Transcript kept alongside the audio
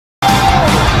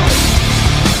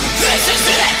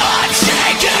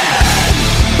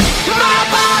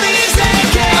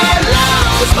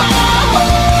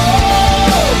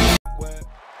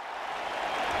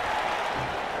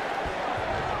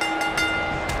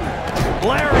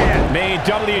Lariat. Made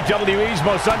WWE's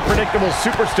most unpredictable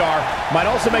superstar, might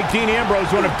also make Dean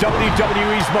Ambrose one of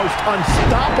WWE's most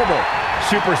unstoppable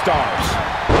superstars.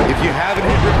 If you haven't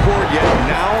hit record yet,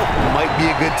 now might be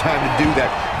a good time to do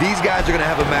that. These guys are going to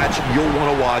have a match you'll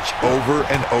want to watch over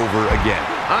and over again.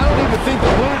 I don't even think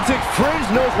the Lunatic Fringe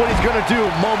knows what he's going to do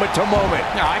moment to moment.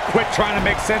 No, I quit trying to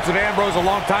make sense of Ambrose a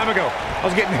long time ago. I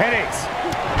was getting headaches.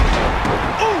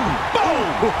 Ooh,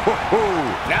 boom!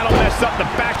 That'll mess up the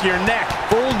back of your neck.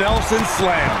 Full Nelson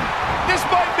slam. This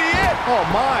might be it. Oh,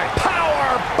 my.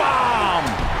 Power bomb.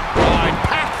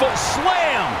 Impactful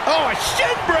slam. Oh, a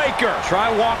shin breaker.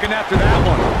 Try walking after that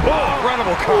one. Oh,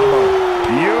 incredible combo.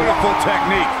 Beautiful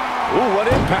technique. Ooh, what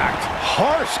impact.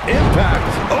 Harsh impact.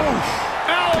 Oof.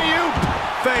 Alley-oop.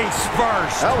 Face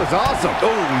first. That was awesome.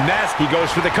 Oh, nasty. He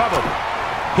goes for the cover.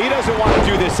 He doesn't want to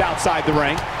do this outside the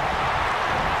ring.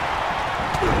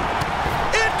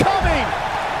 Incoming.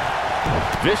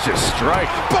 Vicious strike.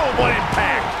 Boom, what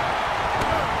impact.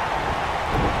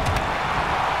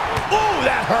 Ooh,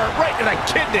 that hurt right to the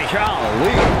kidney.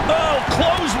 Golly. Oh,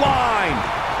 clothesline.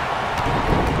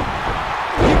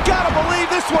 You gotta believe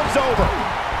this one's over.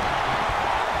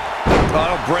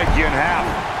 That'll break you in half.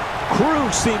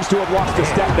 Cruz seems to have lost a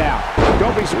step now.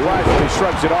 Don't be surprised if he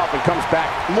shrugs it off and comes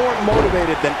back more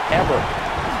motivated than ever.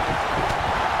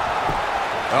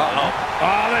 Uh-oh.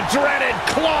 Oh, the dreaded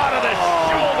claw to the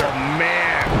shoulder.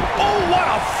 Man. Oh, what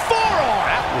a forearm.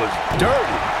 That was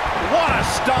dirty. What a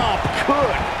stomp.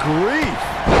 Good grief.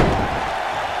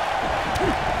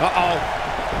 Uh-oh.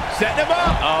 Setting him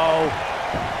up. Oh.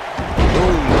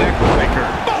 Ooh, neck breaker.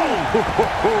 Boom.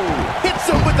 Hits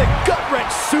him with a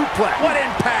gut-wrench suplex. What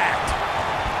impact.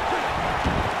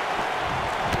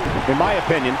 In my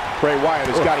opinion, Bray Wyatt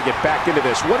has got to get back into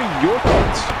this. What are your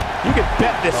thoughts? You can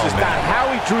bet this is not how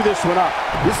he drew this one up.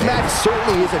 This match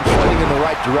certainly isn't trending in the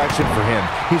right direction for him.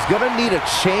 He's going to need a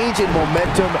change in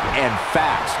momentum and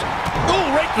fast. Ooh,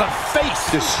 right in the face.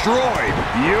 Destroyed.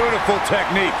 Beautiful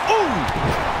technique. Ooh.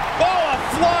 Oh, a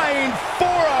flying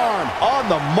forearm. On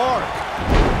the mark.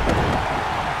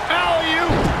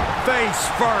 Alley-oop. Face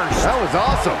first. That was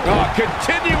awesome. Oh,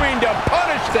 continuing to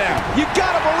punish them. You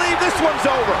gotta believe this one's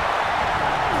over.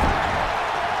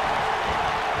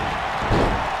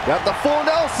 Got the full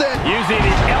Nelson. Using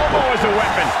the elbow as a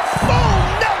weapon. Full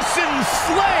Nelson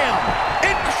slam.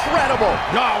 Incredible.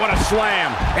 Oh, what a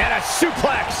slam. And a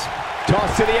suplex.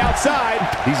 Toss to the outside.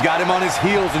 He's got him on his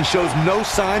heels and shows no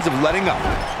signs of letting up.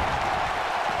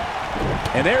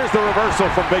 And there's the reversal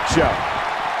from Big Show.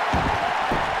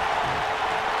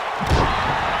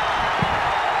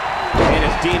 And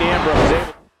as Dean Ambrose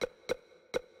able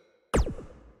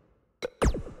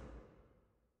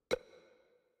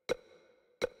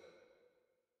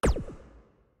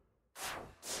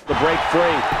to break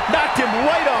free. Knocked him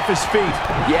right off his feet.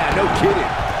 Yeah, no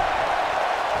kidding.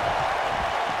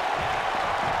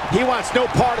 He wants no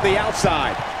part of the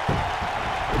outside.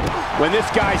 When this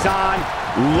guy's on,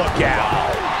 look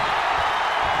out.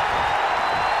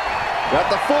 Got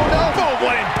the full Nelson. Oh,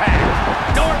 what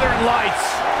impact. Northern Lights.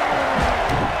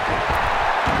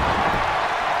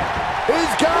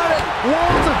 He's got it.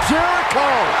 Walls of Jericho.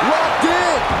 Locked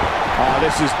in. Oh,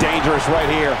 this is dangerous right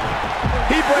here.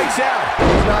 He breaks out.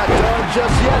 He's not done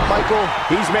just yet, Michael.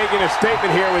 He's making a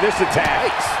statement here with this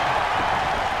attack.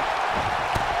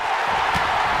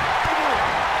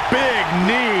 Big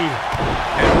knee.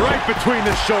 And right between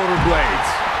the shoulder blades.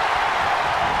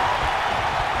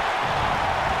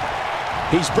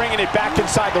 He's bringing it back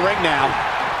inside the ring now.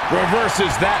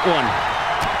 Reverses that one.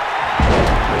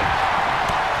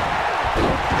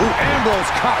 Ooh,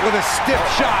 Ambrose caught with a stiff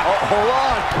shot. Oh, hold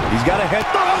on. He's got a head.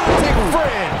 Take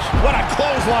fringe. What a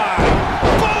clothesline.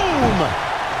 Boom!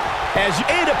 As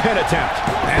and a pin attempt.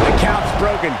 And the count's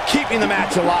broken, keeping the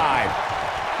match alive.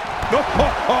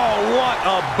 Oh, what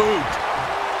a boot.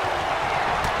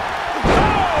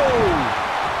 Oh!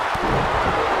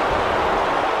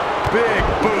 Big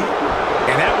boot.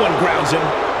 And that one grounds him.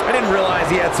 I didn't realize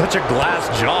he had such a glass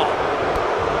jaw.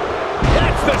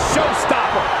 That's the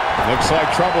showstopper. Looks like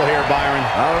trouble here, Byron.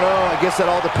 I don't know. I guess that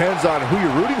all depends on who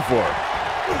you're rooting for.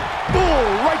 Ooh,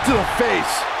 right to the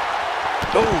face.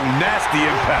 Oh, nasty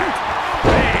impact.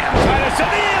 Bam! Titus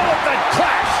O'Neil with the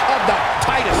clash of the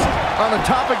Titus. On the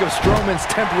topic of Strowman's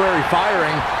temporary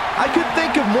firing, I could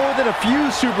think of more than a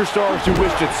few superstars who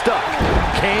wished it stuck.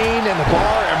 Kane and The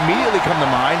Bar immediately come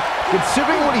to mind,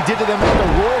 considering what he did to them at the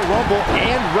Royal Rumble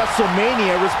and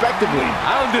WrestleMania, respectively.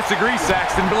 I don't disagree,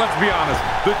 Saxton, but let's be honest.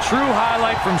 The true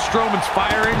highlight from Strowman's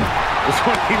firing was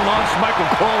when he launched Michael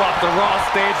Cole off the Raw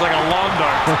stage like a lawn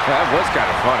dart. That was kind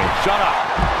of funny. Shut up.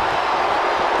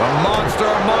 The monster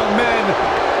among men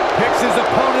picks his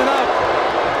opponent up.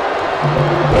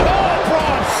 Oh,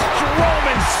 Braun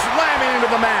Strowman slamming into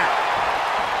the mat.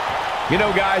 You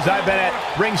know, guys, I've been at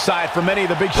ringside for many of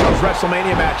the Big Show's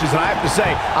WrestleMania matches, and I have to say,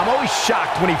 I'm always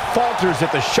shocked when he falters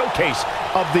at the showcase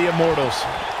of the Immortals.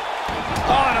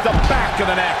 On the back of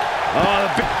the neck.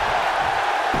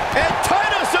 And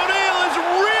Titus O'Neil is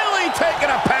really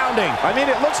taking a pounding. I mean,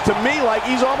 it looks to me like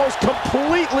he's almost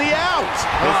completely out.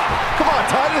 Come on,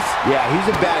 Titus. Yeah, he's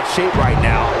in bad shape right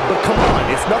now. But come on,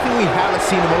 it's nothing we haven't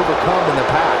seen him overcome in the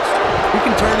past. He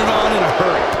can turn it on in a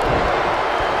hurry.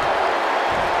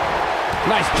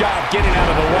 Nice job getting out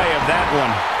of the way of that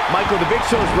one. Michael, the Big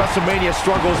Show's WrestleMania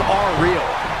struggles are real.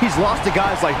 He's lost to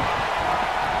guys like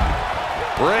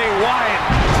Bray Wyatt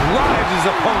drives his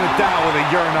opponent down with a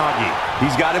Uranagi.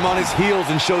 He's got him on his heels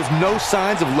and shows no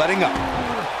signs of letting up.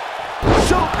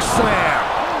 choke slam.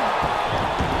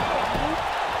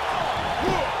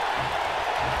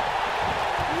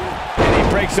 And he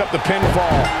breaks up the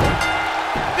pinfall.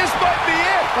 This might be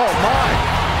it. Oh, my.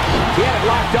 He had it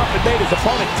locked up and made his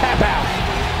opponent tap out.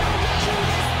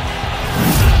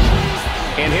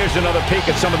 And here's another peek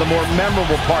at some of the more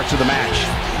memorable parts of the match.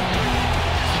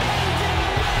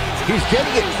 He's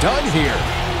getting it done here.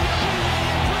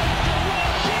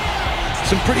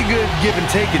 Some pretty good give and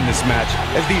take in this match,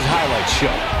 as these highlights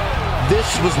show. This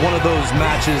was one of those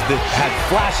matches that had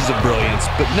flashes of brilliance,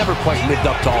 but never quite lived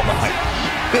up to all the hype.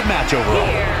 Good match overall.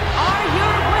 Here are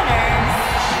your winners,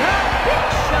 The Big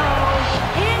Show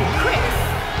and Chris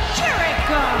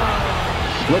Jericho.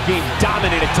 Looking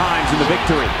dominant at times in the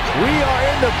victory. We are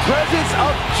in the presence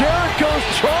of Jericho's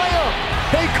triumph.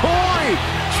 Hey, Corey,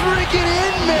 drink it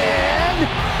in, man.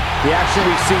 The action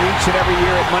we see each and every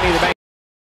year at Money in the Bank.